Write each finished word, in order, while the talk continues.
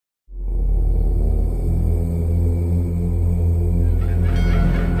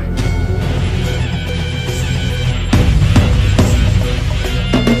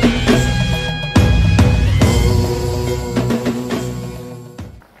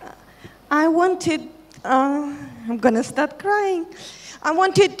I wanted, I'm gonna start crying. I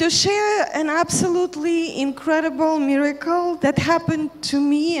wanted to share an absolutely incredible miracle that happened to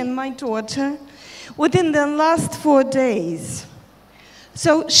me and my daughter within the last 4 days.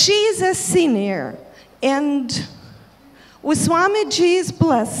 So she is a senior, and with Swamiji's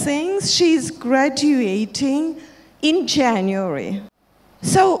blessings, she's graduating in January.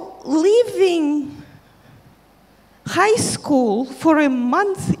 So leaving high school for a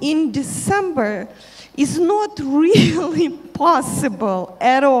month in December is not really possible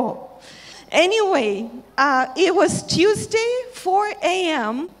at all. Anyway, it was Tuesday, 4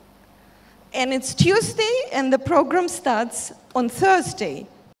 a.m., and it's Tuesday, and the program starts on Thursday.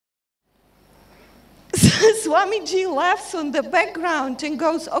 Swamiji laughs on the background and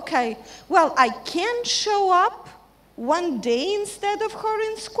goes, okay, well, I can show up 1 day instead of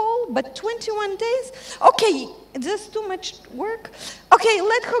her in school, but 21 days? Okay, that's too much work. Okay,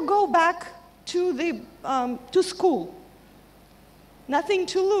 let her go back to school. Nothing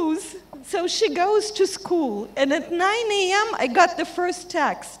to lose. So she goes to school, and at 9 a.m. I got the first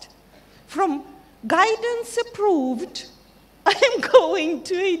text from guidance approved. I'm going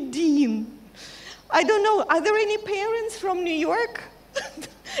to a dean. I don't know, are there any parents from New York?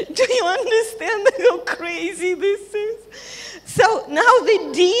 Do you understand how crazy this is? So now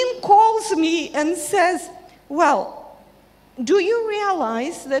the dean calls me and says, well, do you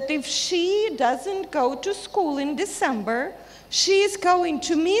realize that if she doesn't go to school in December, she is going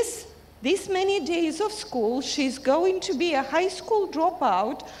to miss this many days of school? She's going to be a high school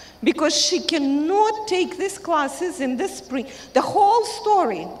dropout because she cannot take these classes in the spring. The whole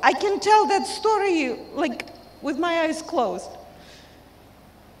story, I can tell that story like with my eyes closed.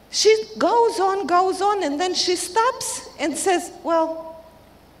 She goes on, and then she stops and says, well,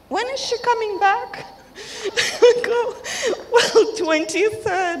 when is she coming back? I go, well,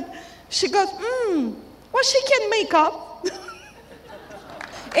 23rd. She goes, well, she can make up.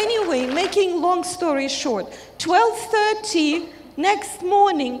 Anyway, making long story short, 12:30 next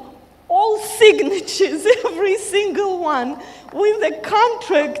morning, all signatures, every single one, with a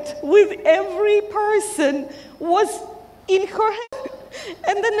contract with every person was in her hand.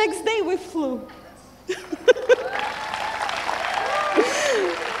 And the next day we flew.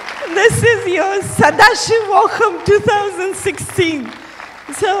 This is your Sadashivoham 2016.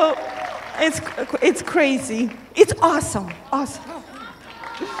 So it's crazy. It's awesome, awesome.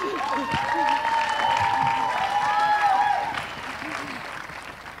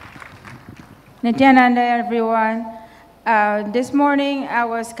 Nithyananda, everyone. This morning I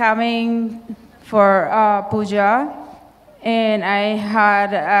was coming for puja, and I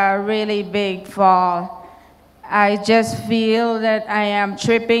had a really big fall. I just feel that I am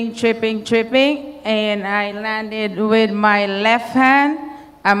tripping, and I landed with my left hand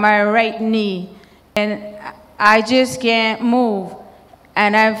and my right knee, and I just can't move.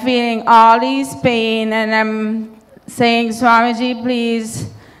 And I'm feeling all these pain, and I'm saying, Swamiji, please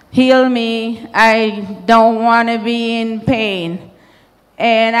heal me. I don't want to be in pain.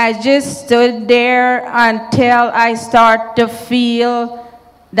 And I just stood there until I start to feel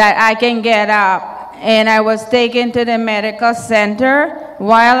that I can get up. And I was taken to the medical center.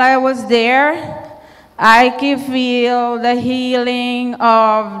 While I was there, I could feel the healing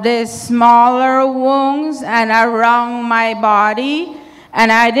of the smaller wounds and around my body. And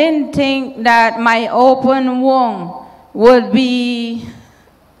I didn't think that my open wound would be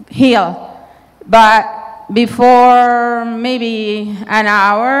healed. But before maybe an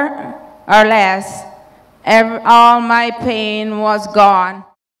hour or less, all my pain was gone.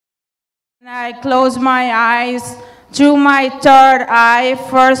 And I closed my eyes. Through my third eye,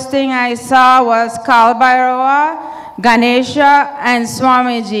 first thing I saw was Kalbhairava, Ganesha, and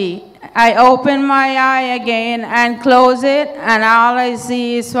Swamiji. I opened my eye again and closed it, and all I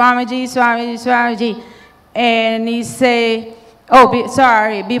see is Swamiji, Swamiji, Swamiji. And he say,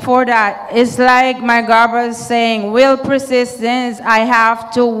 sorry, before that, it's like my God was saying, will persistence, I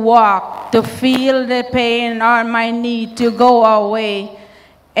have to walk to feel the pain on my knee to go away.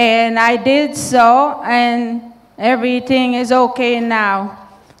 And I did so, and everything is okay now.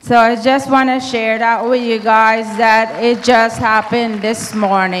 So I just want to share that with you guys, that it just happened this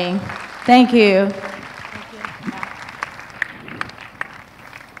morning. Thank you.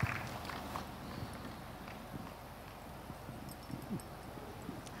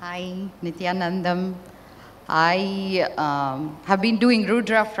 Hi, Nithyanandam. I have been doing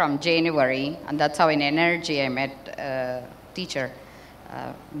Rudra from January, and that's how in energy I met a teacher.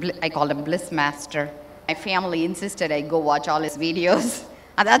 I call him Bliss Master. My family insisted I go watch all his videos.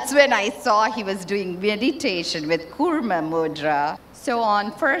 And that's when I saw he was doing meditation with Kurma Mudra. So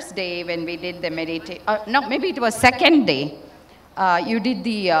on first day when we did the meditation, no, maybe it was second day, you did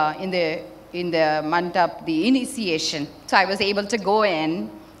the, in the mandap, the initiation. So I was able to go in,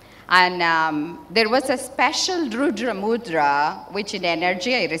 and there was a special Rudra Mudra, which in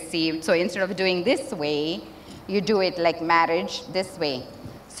energy I received. So instead of doing this way, you do it like marriage, this way.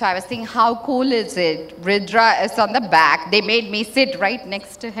 So I was thinking, how cool is it? Rudra is on the back. They made me sit right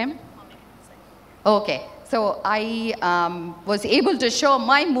next to him. Okay, so I was able to show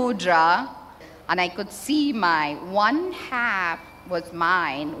my mudra, and I could see my one half was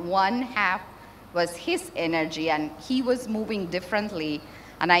mine, one half was his energy, and he was moving differently.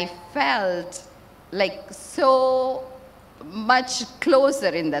 And I felt like so much closer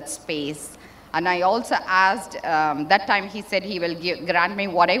in that space. And I also asked, that time he said he will grant me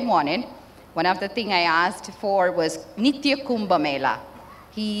what I wanted. One of the things I asked for was Nitya Kumbha Mela.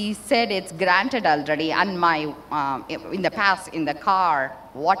 He said it's granted already, and my, in the past, in the car,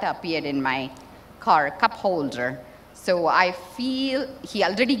 water appeared in my car cup holder. So I feel he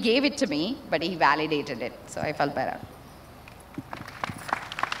already gave it to me, but he validated it, so I felt better.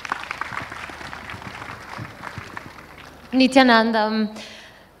 Nithyananda.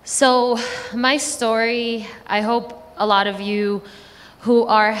 So my story, I hope a lot of you who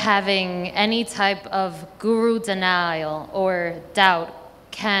are having any type of guru denial or doubt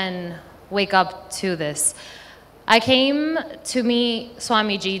can wake up to this. I came to meet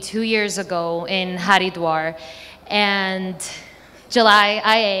Swamiji 2 years ago in Haridwar, and July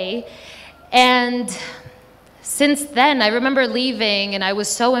IA, and since then I remember leaving and I was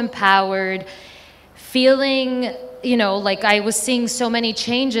so empowered, feeling, you know, like I was seeing so many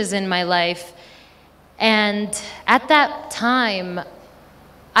changes in my life. And at that time,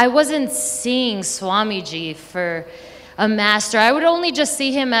 I wasn't seeing Swamiji for a master. I would only just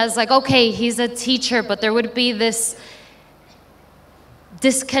see him as like, okay, he's a teacher, but there would be this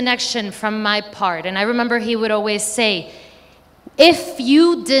disconnection from my part. And I remember he would always say, if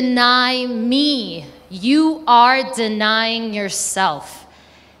you deny me, you are denying yourself.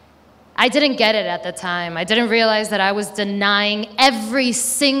 I didn't get it at the time. I didn't realize that I was denying every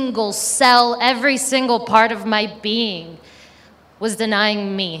single cell, every single part of my being was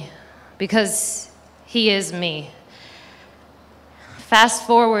denying me, because he is me. Fast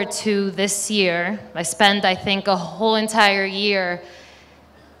forward to this year, I spent, I think, a whole entire year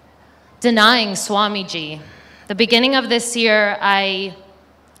denying Swamiji. The beginning of this year, I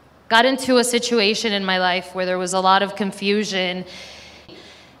got into a situation in my life where there was a lot of confusion.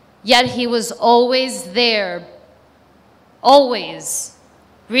 Yet he was always there, always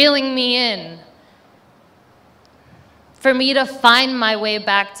reeling me in for me to find my way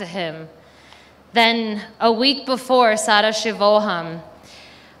back to him. Then a week before Sadashivoham,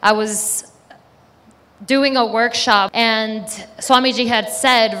 I was doing a workshop, and Swamiji had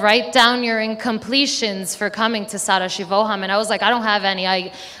said, write down your incompletions for coming to Sadashivoham. And I was like, I don't have any.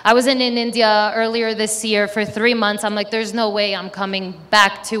 I was in India earlier this year for 3 months. I'm like, there's no way I'm coming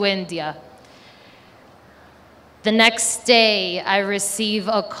back to India. The next day, I receive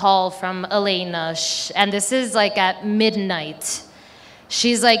a call from Elena, and this is like at midnight.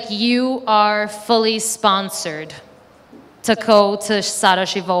 She's like, you are fully sponsored to go to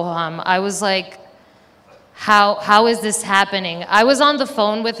Sadashivoham. I was like, how is this happening? I was on the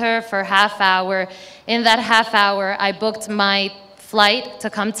phone with her for half hour. In that half hour, I booked my flight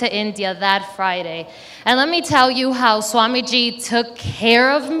to come to India that Friday. And let me tell you how Swamiji took care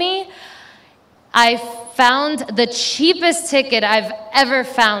of me. I found the cheapest ticket I've ever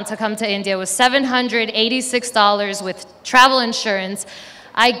found to come to India. It was $786 with travel insurance.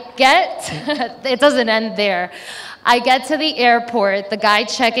 It doesn't end there. I get to the airport, the guy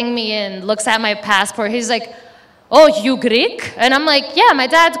checking me in looks at my passport. He's like, oh, you Greek? And I'm like, yeah, my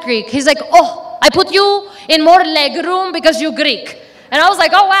dad's Greek. He's like, oh, I put you in more leg room because you're Greek. And I was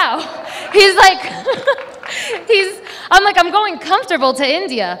like, oh, wow. He's like, I'm like, I'm going comfortable to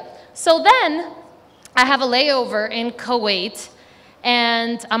India. So then I have a layover in Kuwait,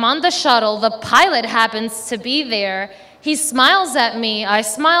 and I'm on the shuttle. The pilot happens to be there. He smiles at me. I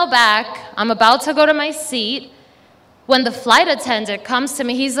smile back. I'm about to go to my seat. When the flight attendant comes to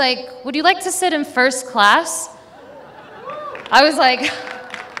me, he's like, would you like to sit in first class? I was like,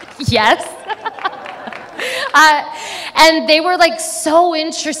 yes. And they were like so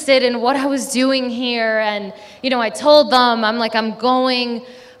interested in what I was doing here. And, you know, I told them, I'm like, I'm going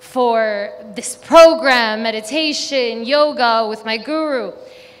for this program, meditation, yoga with my guru.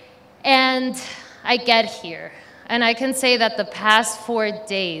 And I get here. And I can say that the past 4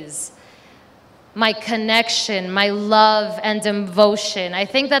 days, my connection, my love and devotion. I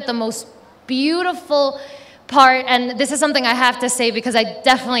think that the most beautiful part, and this is something I have to say because I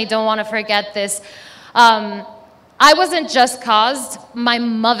definitely don't want to forget this, I wasn't just caused, my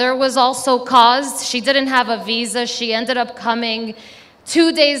mother was also caused. She didn't have a visa. She ended up coming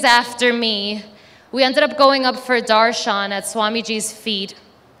 2 days after me. We ended up going up for darshan at Swamiji's feet.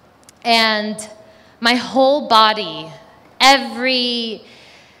 And my whole body, every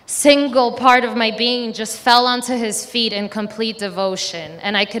single part of my being just fell onto his feet in complete devotion.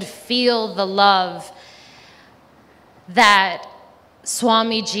 And I could feel the love that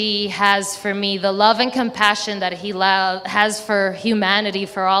Swamiji has for me, the love and compassion that he has for humanity,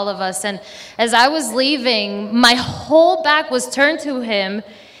 for all of us. And as I was leaving, my whole back was turned to him,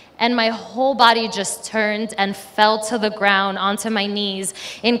 and my whole body just turned and fell to the ground onto my knees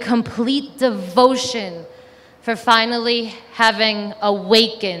in complete devotion for finally having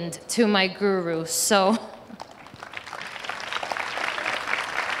awakened to my guru. So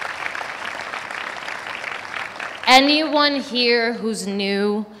anyone here who's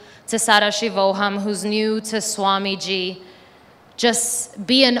new to Sadashivoham, who's new to Swamiji, just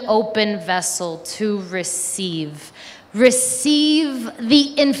be an open vessel to receive. Receive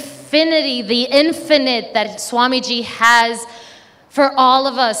the infinity, the infinite that Swamiji has for all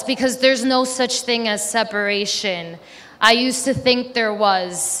of us, because there's no such thing as separation. I used to think there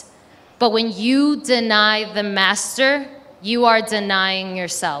was, but when you deny the master, you are denying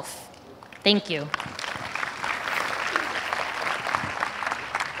yourself. Thank you.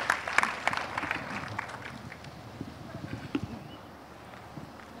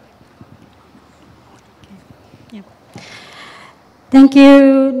 Thank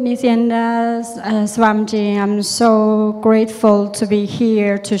you, Nithyananda, Swamiji. I'm so grateful to be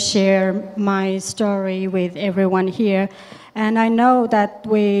here to share my story with everyone here. And I know that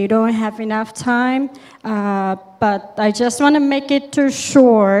we don't have enough time, but I just want to make it too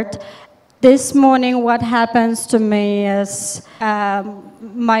short. This morning, what happens to me is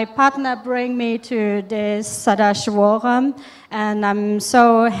my partner bring me to this Sadashivoham, and I'm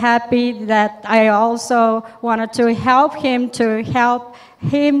so happy that I also wanted to help him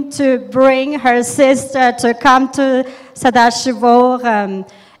to bring her sister to come to Sadashivoham.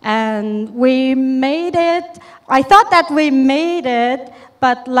 And we made it. I thought that we made it,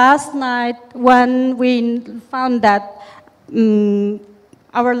 but last night when we found that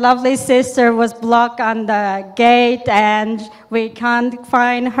our lovely sister was blocked on the gate and we can't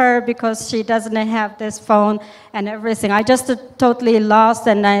find her because she doesn't have this phone and everything. I just totally lost,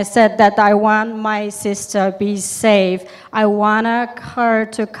 and I said that I want my sister to be safe. I want her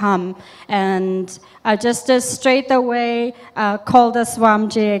to come. And I just straight away called the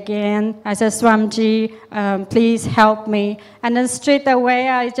Swamiji again. I said, Swamiji, please help me. And then straight away,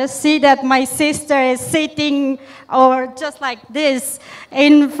 I just see that my sister is sitting or just like this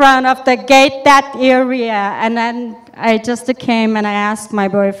in front of the gate, that area. And then I just came and I asked my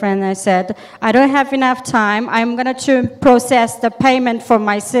boyfriend, I said, I don't have enough time. I'm going to process the payment for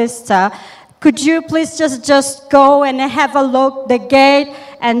my sister. Could you please just go and have a look the gate?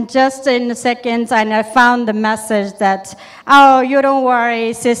 And just in seconds, and I found the message that, oh, you don't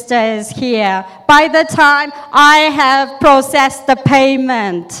worry, sister is here. By the time I have processed the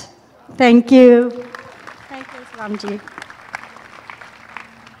payment. Thank you. Thank you, Swamiji.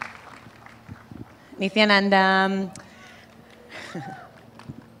 Nithyananda.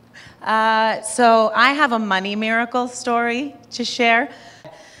 So I have a money miracle story to share.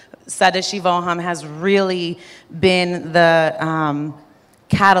 Sadashivoham has really been the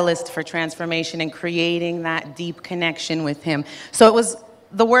catalyst for transformation and creating that deep connection with him. So it was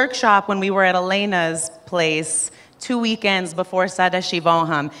the workshop when we were at Elena's place 2 weekends before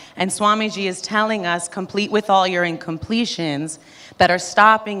Sadashivoham, and Swamiji is telling us, complete with all your incompletions that are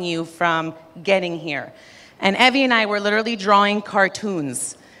stopping you from getting here. And Evie and I were literally drawing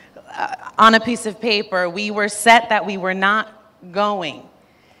cartoons on a piece of paper. We were set that we were not going.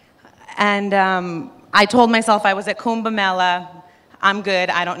 And I told myself I was at Kumbh Mela, I'm good,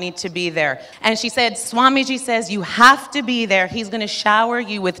 I don't need to be there. And she said, Swamiji says you have to be there. He's going to shower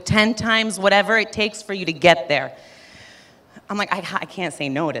you with 10 times whatever it takes for you to get there. I'm like, I can't say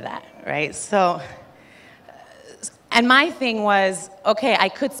no to that, right? So, and my thing was, okay, I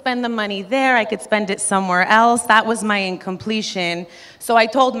could spend the money there, I could spend it somewhere else. That was my incompletion. So I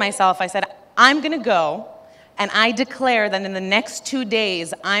told myself, I said, I'm going to go, and I declare that in the next 2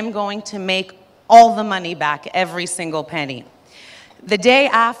 days, I'm going to make all the money back, every single penny. The day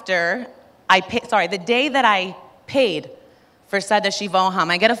after, the day that I paid for Sadashivoham.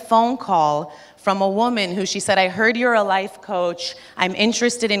 I get a phone call from a woman who she said, I heard you're a life coach. I'm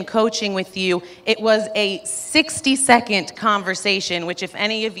interested in coaching with you. It was a 60-second conversation, which if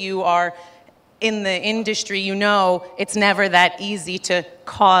any of you are in the industry, you know it's never that easy to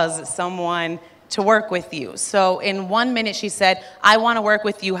cause someone to work with you. So in 1 minute she said, I want to work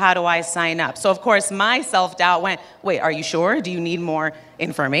with you, how do I sign up? So of course my self-doubt went, wait, are you sure? Do you need more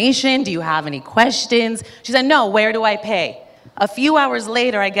information? Do you have any questions? She said, no, where do I pay? A few hours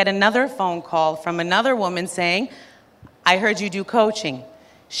later, I get another phone call from another woman saying, I heard you do coaching.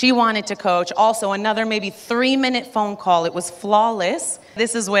 She wanted to coach. Also, another maybe 3-minute phone call. It was flawless.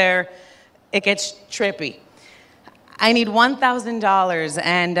 This is where it gets trippy. I need $1,000,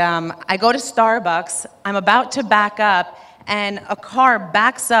 and I go to Starbucks. I'm about to back up, and a car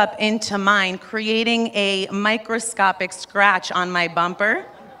backs up into mine, creating a microscopic scratch on my bumper.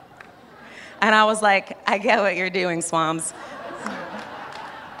 And I was like, I get what you're doing, Swams.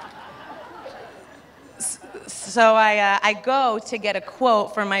 So I go to get a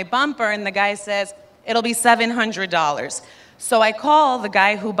quote for my bumper, and the guy says, it'll be $700. So I call the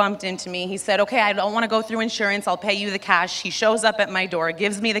guy who bumped into me. He said, okay, I don't want to go through insurance. I'll pay you the cash. He shows up at my door,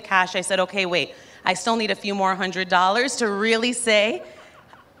 gives me the cash. I said, okay, wait, I still need a few more $100 to really say,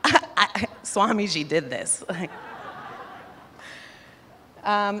 Swamiji did this.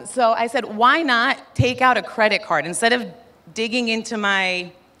 So I said, why not take out a credit card? Instead of digging into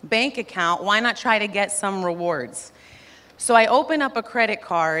my bank account, why not try to get some rewards? So I open up a credit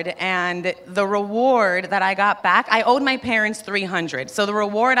card, and the reward that I got back, I owed my parents $300. So the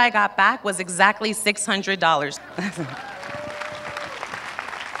reward I got back was exactly $600.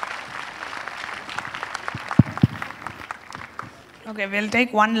 Okay, we'll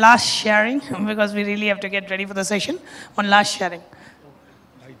take one last sharing because we really have to get ready for the session. One last sharing.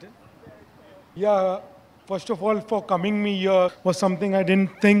 Yeah, first of all, for coming me here was something I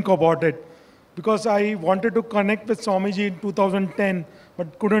didn't think about it. Because I wanted to connect with Swamiji in 2010,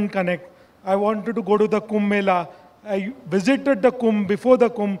 but couldn't connect. I wanted to go to the Kumbh Mela. I visited the Kumbh before the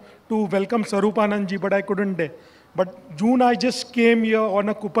Kumbh to welcome Sarupanandji, but I couldn't there. But June, I just came here on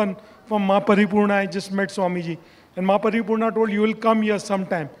a coupon from Ma Paripurna. I just met Swamiji. And Ma Paripurna told, you will come here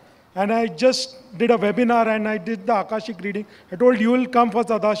sometime. And I just did a webinar and I did the Akashic reading. I told, you will come for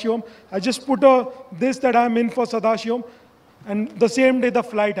Sadashivoham. I just put this that I'm in for Sadashivoham. And the same day the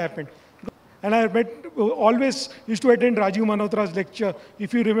flight happened. And I always used to attend Rajiv Malhotra's lecture,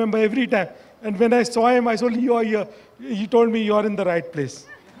 if you remember, every time. And when I saw him, I told, you are here. He told me, you are in the right place.